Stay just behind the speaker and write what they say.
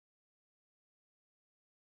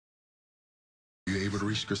able to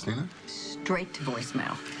reach Christina? Straight to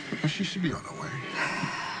voicemail. Well, she should be on her way.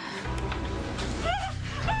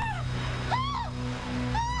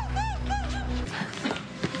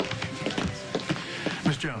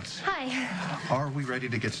 Miss Jones. Hi. Are we ready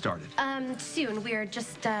to get started? Soon. We're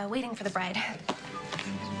just waiting for the bride.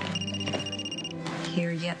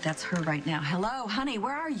 Here yet, that's her right now. Hello, honey,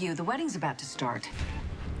 where are you? The wedding's about to start.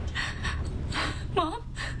 Mom?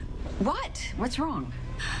 What? What's wrong?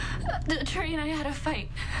 Trey and I had a fight.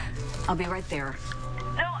 I'll be right there.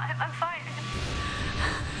 No, I'm fine.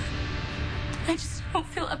 I just don't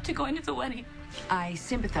feel up to going to the wedding. I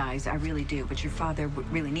sympathize, I really do, but your father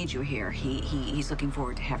really needs you here. He's looking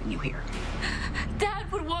forward to having you here. Dad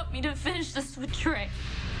would want me to finish this with Trey.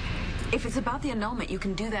 If it's about the annulment, you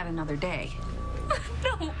can do that another day.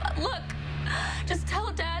 No, look. Just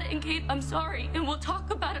tell Dad and Kate I'm sorry, and we'll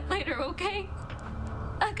talk about it later, okay?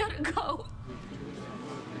 I gotta go.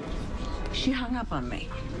 She hung up on me.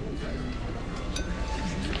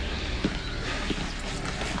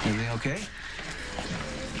 Everything okay?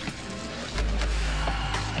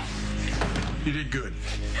 You did good.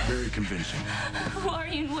 Very convincing. Who are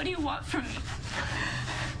you and what do you want from me?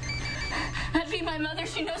 That'd be my mother.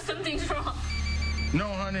 She knows something's wrong. No,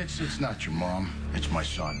 hon, it's not your mom. It's my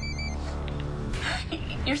son.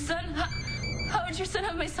 Your son? How would your son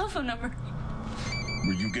have my cell phone number?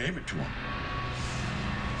 Well, you gave it to him.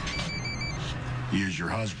 He is your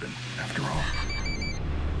husband, after all.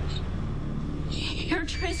 You're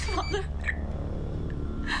Trey's father.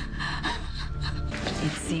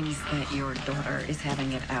 It seems that your daughter is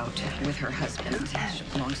having it out with her husband.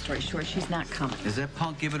 Long story short, she's not coming. Is that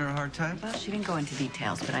punk giving her a hard time? Well, she didn't go into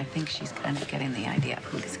details, but I think she's kind of getting the idea of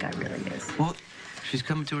who this guy really is. Well, she's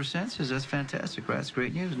coming to her senses. That's fantastic, right? That's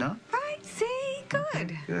great news, no? Right, see?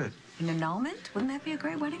 Good. Good. An annulment? Wouldn't that be a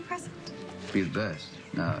great wedding present? Be the best.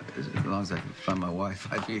 No, as long as I can find my wife,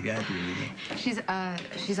 I'd be happy with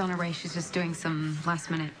it. She's on her way. She's just doing some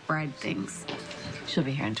last-minute bride things. She'll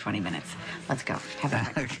be here in 20 minutes. Let's go. Have a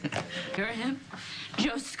party. You're him?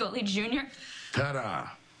 Joe Scully Jr.? Ta-da.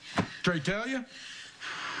 Trey tell you?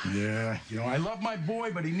 Yeah, I love my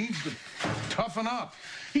boy, but he needs to toughen up.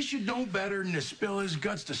 He should know better than to spill his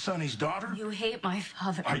guts to Sonny's daughter. You hate my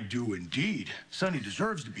father. I do indeed. Sonny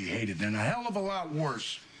deserves to be hated, and a hell of a lot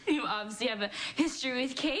worse. You obviously have a history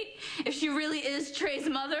with Kate, if she really is Trey's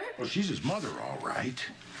mother. Well, she's his mother, all right.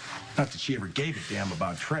 Not that she ever gave a damn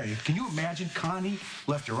about Trey. Can you imagine Connie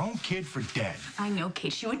left her own kid for dead? I know,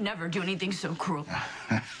 Kate. She would never do anything so cruel.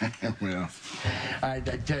 Well,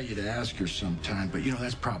 I'd tell you to ask her sometime, but,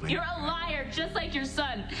 that's probably... You're a liar, just like your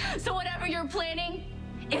son. So whatever you're planning,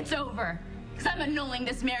 it's over. Because I'm annulling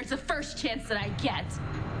this marriage the first chance that I get.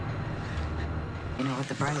 You know what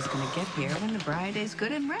the bride is going to get here when the bride is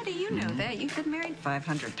good and ready. You know that. You've been married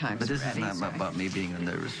 500 times But this already, is not about me being a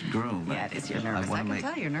nervous groom. Yeah, it is. You're nervous. I can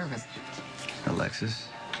tell you're nervous. Alexis,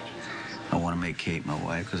 I want to make Kate my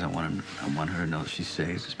wife because I want her to know she's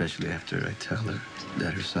safe, especially after I tell her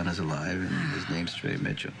that her son is alive and his name's Trey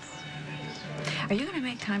Mitchell. Are you going to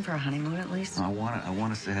make time for a honeymoon at least? I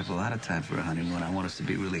want us to have a lot of time for a honeymoon. I want us to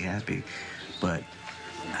be really happy, but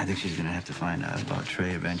I think she's going to have to find out about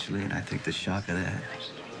Trey eventually, and I think the shock of that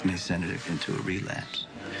may send her into a relapse.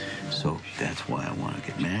 So that's why I want to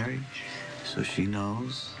get married, so she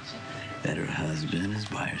knows that her husband is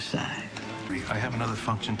by her side. I have another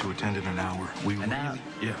function to attend in an hour. We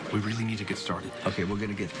really need to get started. Okay, we're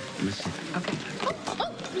going to get... Listen. Okay.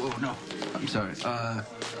 Whoa, no. I'm sorry.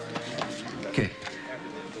 Okay.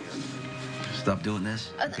 Stop doing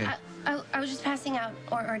this, okay? I was just passing out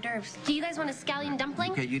hors d'oeuvres. Do you guys want a scallion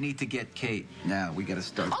dumpling? Okay, you need to get Kate now. We got to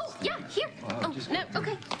start. Oh, yeah, here. No,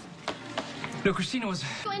 okay. No, Christina was...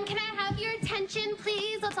 Gwen, can I have your attention,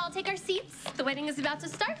 please? Let's all take our seats. The wedding is about to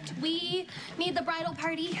start. We need the bridal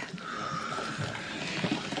party.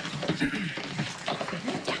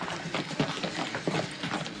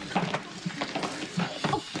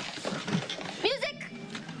 Oh. Music!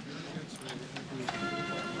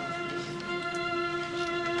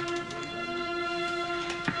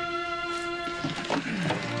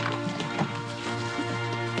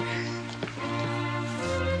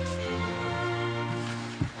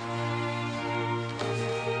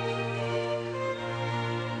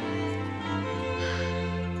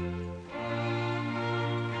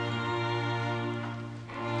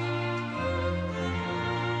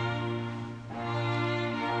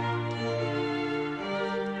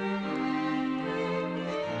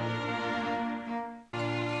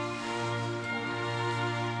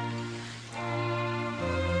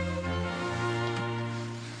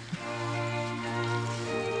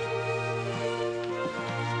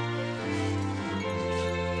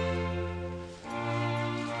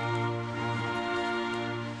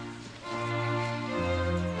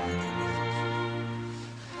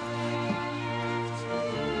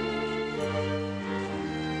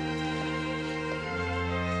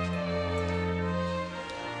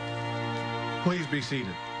 Please be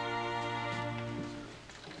seated.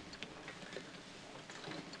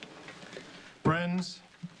 Friends,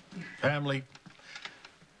 family,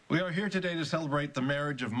 we are here today to celebrate the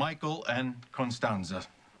marriage of Michael and Constanza,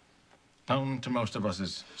 known to most of us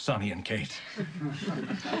as Sonny and Kate.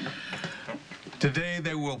 Today,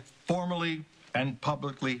 they will formally and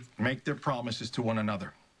publicly make their promises to one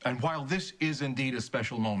another. And while this is indeed a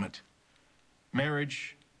special moment,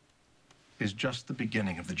 marriage is just the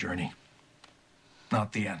beginning of the journey,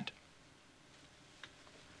 not the end.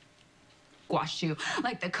 Squash you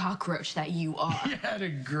like the cockroach that you are. Yeah, the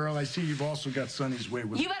girl. I see you've also got Sonny's way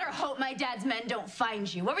with... You better hope my dad's men don't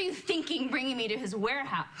find you. What were you thinking bringing me to his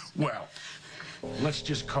warehouse? Well, let's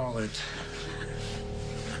just call it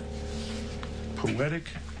poetic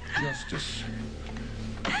justice.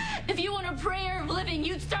 If you want a prayer of living,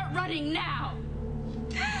 you'd start running now.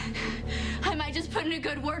 I might just put in a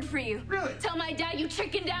good word for you. Really? Tell my dad you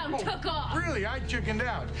chickened out and took off. Really? I chickened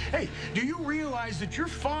out. Hey, do you realize that your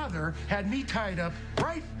father had me tied up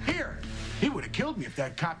right here? He would have killed me if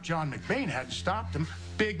that cop John McBain hadn't stopped him.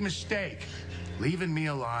 Big mistake. Leaving me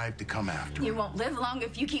alive to come after You him. won't live long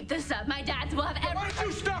if you keep this up. My dads will have every... Why don't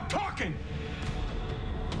you stop talking?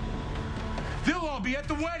 They'll all be at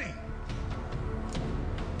the wedding.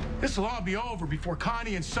 This'll all be over before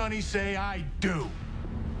Connie and Sonny say I do.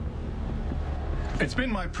 It's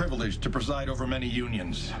been my privilege to preside over many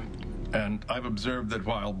unions, and I've observed that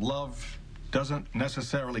while love doesn't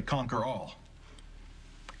necessarily conquer all,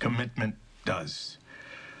 commitment does.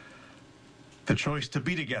 The choice to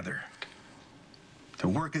be together, to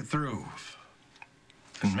work it through,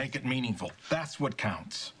 and make it meaningful, that's what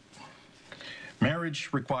counts. Marriage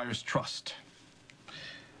requires trust.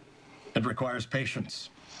 It requires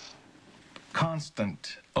patience,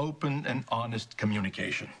 constant, open, and honest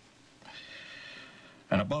communication.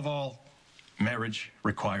 And above all, marriage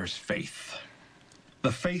requires faith.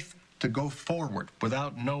 The faith to go forward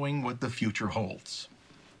without knowing what the future holds.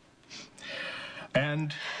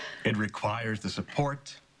 And it requires the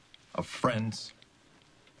support of friends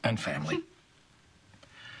and family.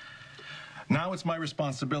 Now it's my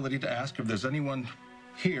responsibility to ask if there's anyone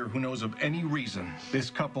here who knows of any reason this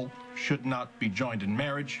couple should not be joined in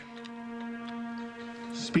marriage.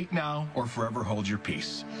 Speak now or forever hold your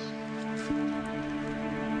peace.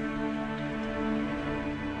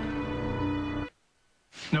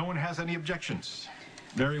 No one has any objections.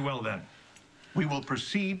 Very well, then. We will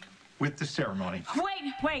proceed with the ceremony.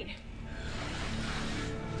 Wait.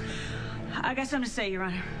 I got something to say, Your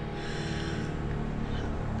Honor.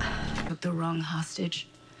 I took the wrong hostage.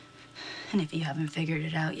 And if you haven't figured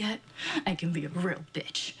it out yet, I can be a real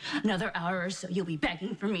bitch. Another hour or so, you'll be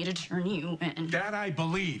begging for me to turn you in. That I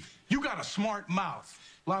believe. You got a smart mouth.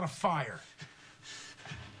 A lot of fire.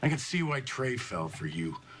 I can see why Trey fell for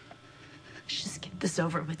you. Just get this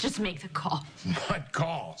over with. Just make the call. What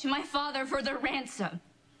call? To my father for the ransom.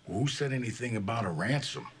 Who said anything about a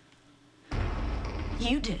ransom?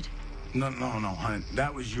 You did. No, hon.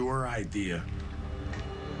 That was your idea.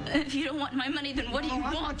 If you don't want my money, then what do you I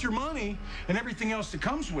want? want your money and everything else that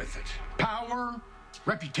comes with it. Power,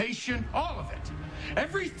 reputation, all of it.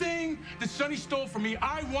 Everything that Sonny stole from me,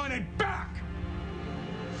 I want it back.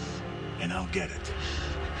 And I'll get it.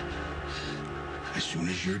 As soon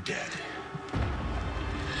as you're dead.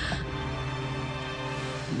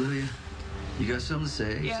 Lilia, you got something to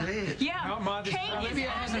say? Yeah. Say it. Yeah. No, Ma, this Kate Olivia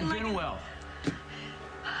is hasn't acting been like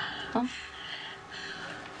well.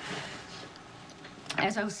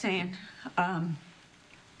 As I was saying,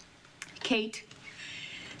 Kate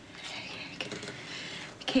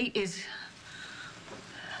is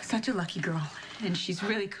such a lucky girl, and she's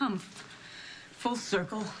really come full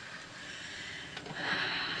circle.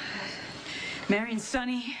 Marrying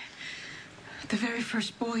Sonny, the very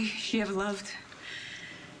first boy she ever loved,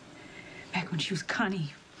 back when she was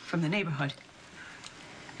Connie from the neighborhood.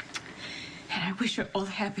 And I wish her all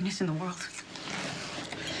the happiness in the world.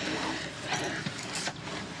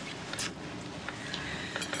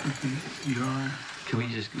 Your Honor, can we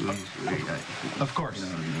just... Of course.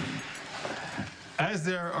 As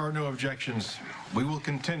there are no objections, we will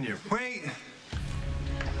continue. Wait.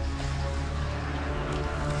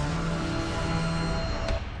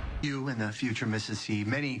 You and the future Mrs. C,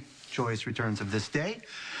 many joyous returns of this day.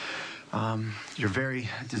 You're very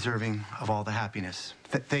deserving of all the happiness.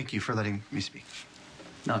 Thank you for letting me speak.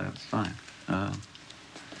 No, it's fine.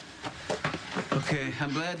 Okay,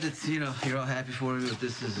 I'm glad that you're all happy for me, but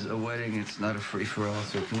this is a wedding. It's not a free for all.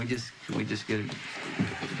 So can we just get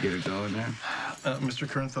it going there? Mr.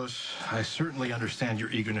 Corinthos, I certainly understand your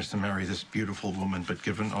eagerness to marry this beautiful woman, but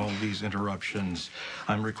given all these interruptions,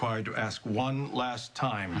 I'm required to ask one last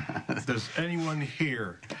time. Does anyone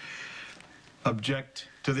here object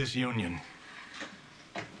to this union?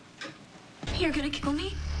 You're gonna kill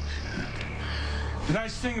me? The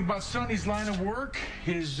nice thing about Sonny's line of work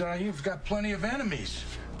is you've got plenty of enemies.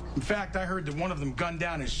 In fact, I heard that one of them gunned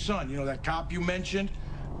down his son. You know that cop you mentioned?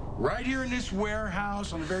 Right here in this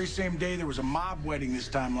warehouse, on the very same day there was a mob wedding this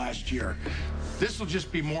time last year. This will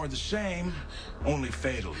just be more of the same, only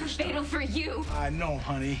fatal this time. Fatal for you. I know,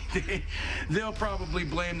 honey. They'll probably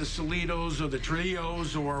blame the Solitos or the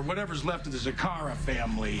Trios or whatever's left of the Zakara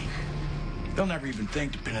family. They'll never even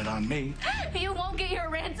think to pin it on me. You won't get your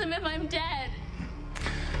ransom if I'm dead.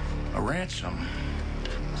 A ransom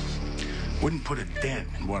wouldn't put a dent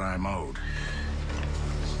in what I'm owed.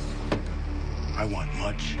 I want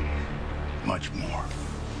much, much more.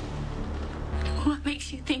 What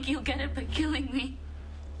makes you think you'll get it by killing me?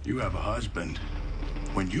 You have a husband.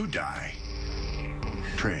 When you die,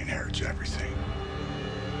 Trey inherits everything.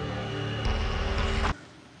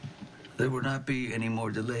 There will not be any more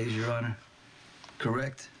delays, Your Honor.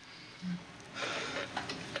 Correct?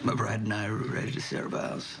 My bride and I are ready to say our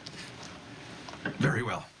vows. Very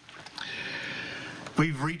well.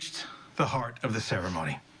 We've reached the heart of the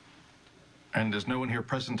ceremony. And as no one here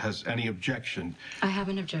present has any objection... I have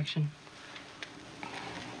an objection.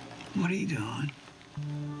 What are you doing?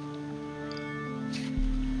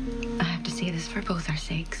 I have to say this for both our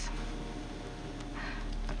sakes.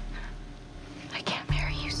 I can't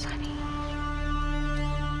marry you, Sonny.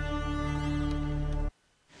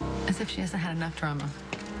 As if she hasn't had enough drama.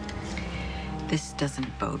 This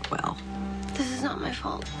doesn't bode well. This is not my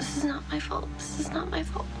fault. This is not my fault. This is not my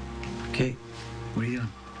fault. Kate, what are you doing?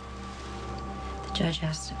 The judge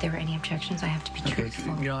asked if there were any objections. I have to be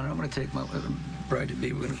truthful. Your Honor, I'm going to take my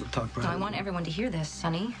bride-to-be. We're going to go talk No, private. I want everyone to hear this,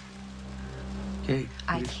 Sonny. Kate,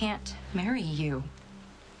 I can't marry you.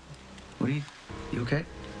 what are you okay?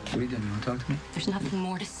 What are you doing? You want to talk to me? There's nothing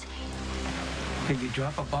more to say. Hey, you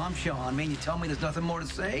drop a bombshell on me and you tell me there's nothing more to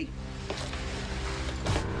say?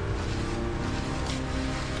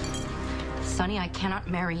 Sonny, I cannot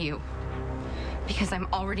marry you because I'm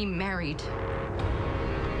already married.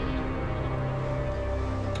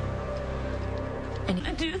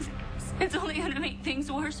 I do this. It's only gonna make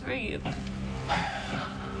things worse for you.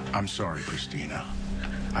 I'm sorry, Christina.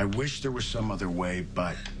 I wish there was some other way,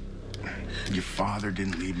 but your father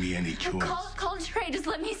didn't leave me any choice. Call Trey. Just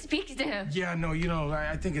let me speak to him. Yeah, no, you know,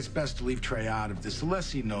 I think it's best to leave Trey out of this. The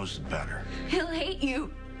less he knows, the better. He'll hate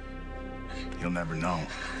you. He'll never know.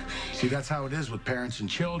 See, that's how it is with parents and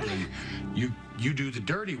children. You do the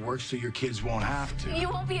dirty work so your kids won't have to. You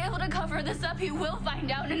won't be able to cover this up. He will find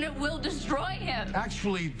out, and it will destroy him.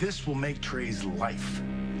 Actually, this will make Trey's life.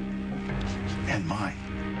 And mine.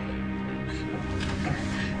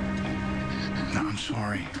 Now, I'm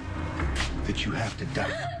sorry that you have to die.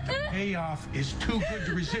 The payoff is too good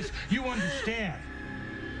to resist. You understand.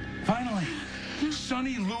 Finally,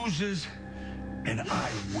 Sonny loses, and I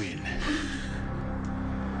win.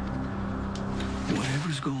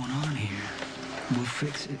 Whatever's going on here, we'll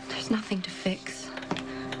fix it. There's nothing to fix.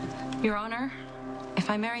 Your Honor, if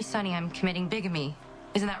I marry Sonny, I'm committing bigamy.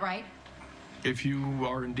 Isn't that right? If you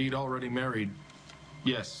are indeed already married,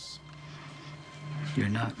 yes. You're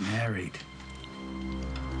not married.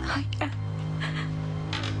 I can't.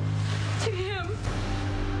 To him.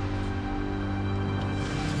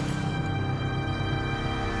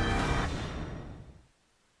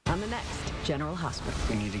 On the next General Hospital.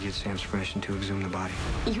 We need to get Sam's permission to exhume the body.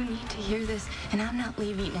 You need to hear this, and I'm not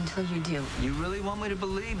leaving until you do. You really want me to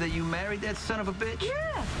believe that you married that son of a bitch?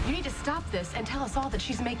 Yeah. You need to stop this and tell us all that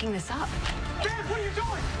she's making this up. Dad, what are you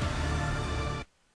doing?